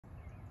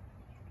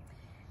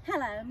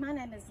Hello, my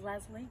name is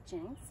Leslie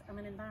Jenks. I'm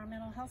an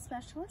environmental health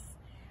specialist.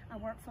 I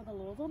work for the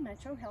Louisville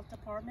Metro Health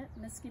Department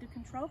Mosquito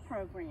Control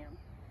Program.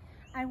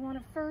 I want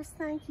to first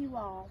thank you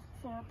all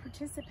for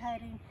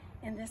participating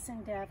in this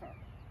endeavor.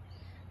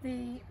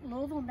 The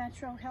Louisville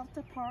Metro Health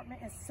Department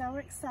is so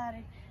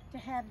excited to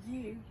have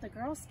you, the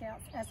Girl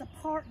Scouts, as a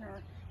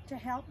partner to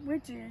help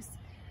reduce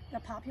the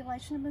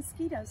population of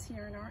mosquitoes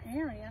here in our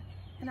area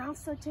and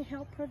also to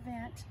help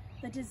prevent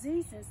the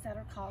diseases that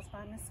are caused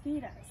by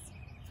mosquitoes.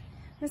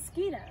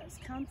 Mosquitoes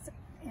come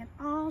in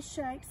all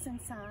shapes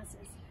and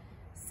sizes.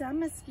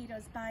 Some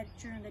mosquitoes bite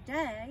during the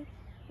day,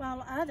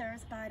 while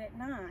others bite at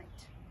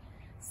night.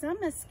 Some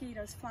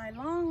mosquitoes fly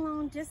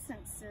long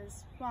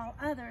distances, while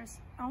others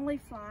only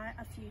fly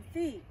a few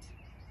feet.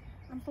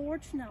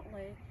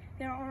 Unfortunately,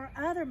 there are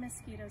other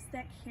mosquitoes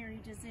that carry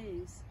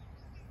disease,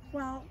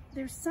 while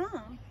there's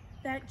some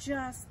that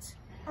just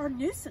are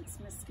nuisance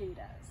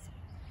mosquitoes.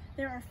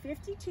 There are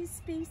 52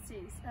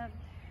 species of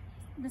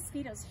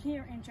mosquitoes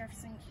here in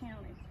Jefferson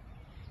County.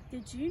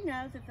 Did you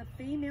know that the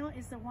female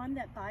is the one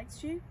that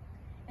bites you?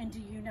 And do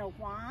you know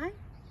why?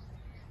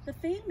 The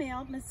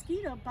female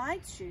mosquito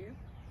bites you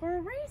for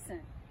a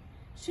reason.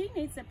 She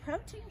needs the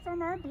protein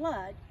from our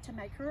blood to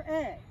make her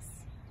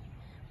eggs.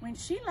 When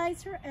she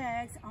lays her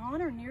eggs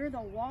on or near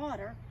the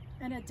water,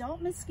 an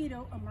adult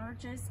mosquito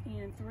emerges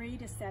in 3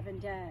 to 7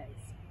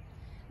 days.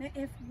 Now,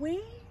 if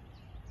we,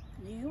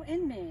 you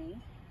and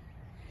me,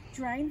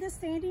 drain the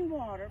standing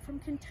water from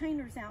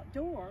containers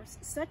outdoors,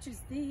 such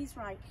as these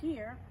right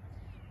here,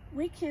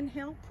 we can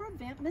help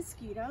prevent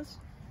mosquitoes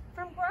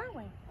from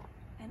growing.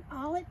 And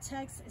all it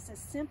takes is a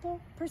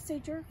simple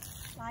procedure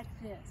like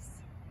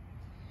this.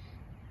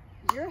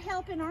 You're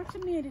helping our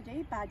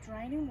community by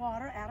draining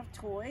water out of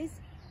toys,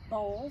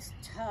 bowls,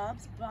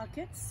 tubs,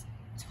 buckets,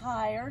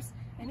 tires,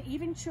 and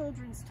even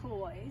children's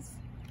toys.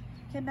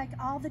 Can make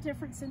all the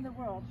difference in the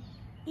world,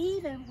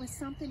 even with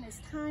something as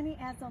tiny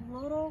as a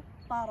little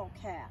bottle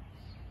cap.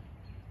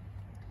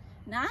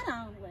 Not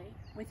only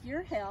with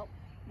your help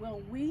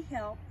will we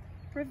help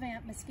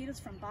prevent mosquitoes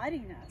from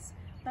biting us,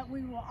 but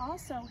we will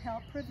also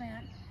help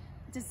prevent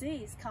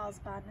disease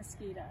caused by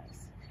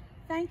mosquitoes.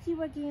 Thank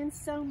you again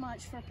so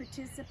much for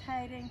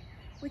participating.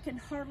 We can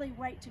hardly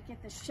wait to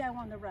get the show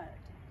on the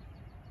road.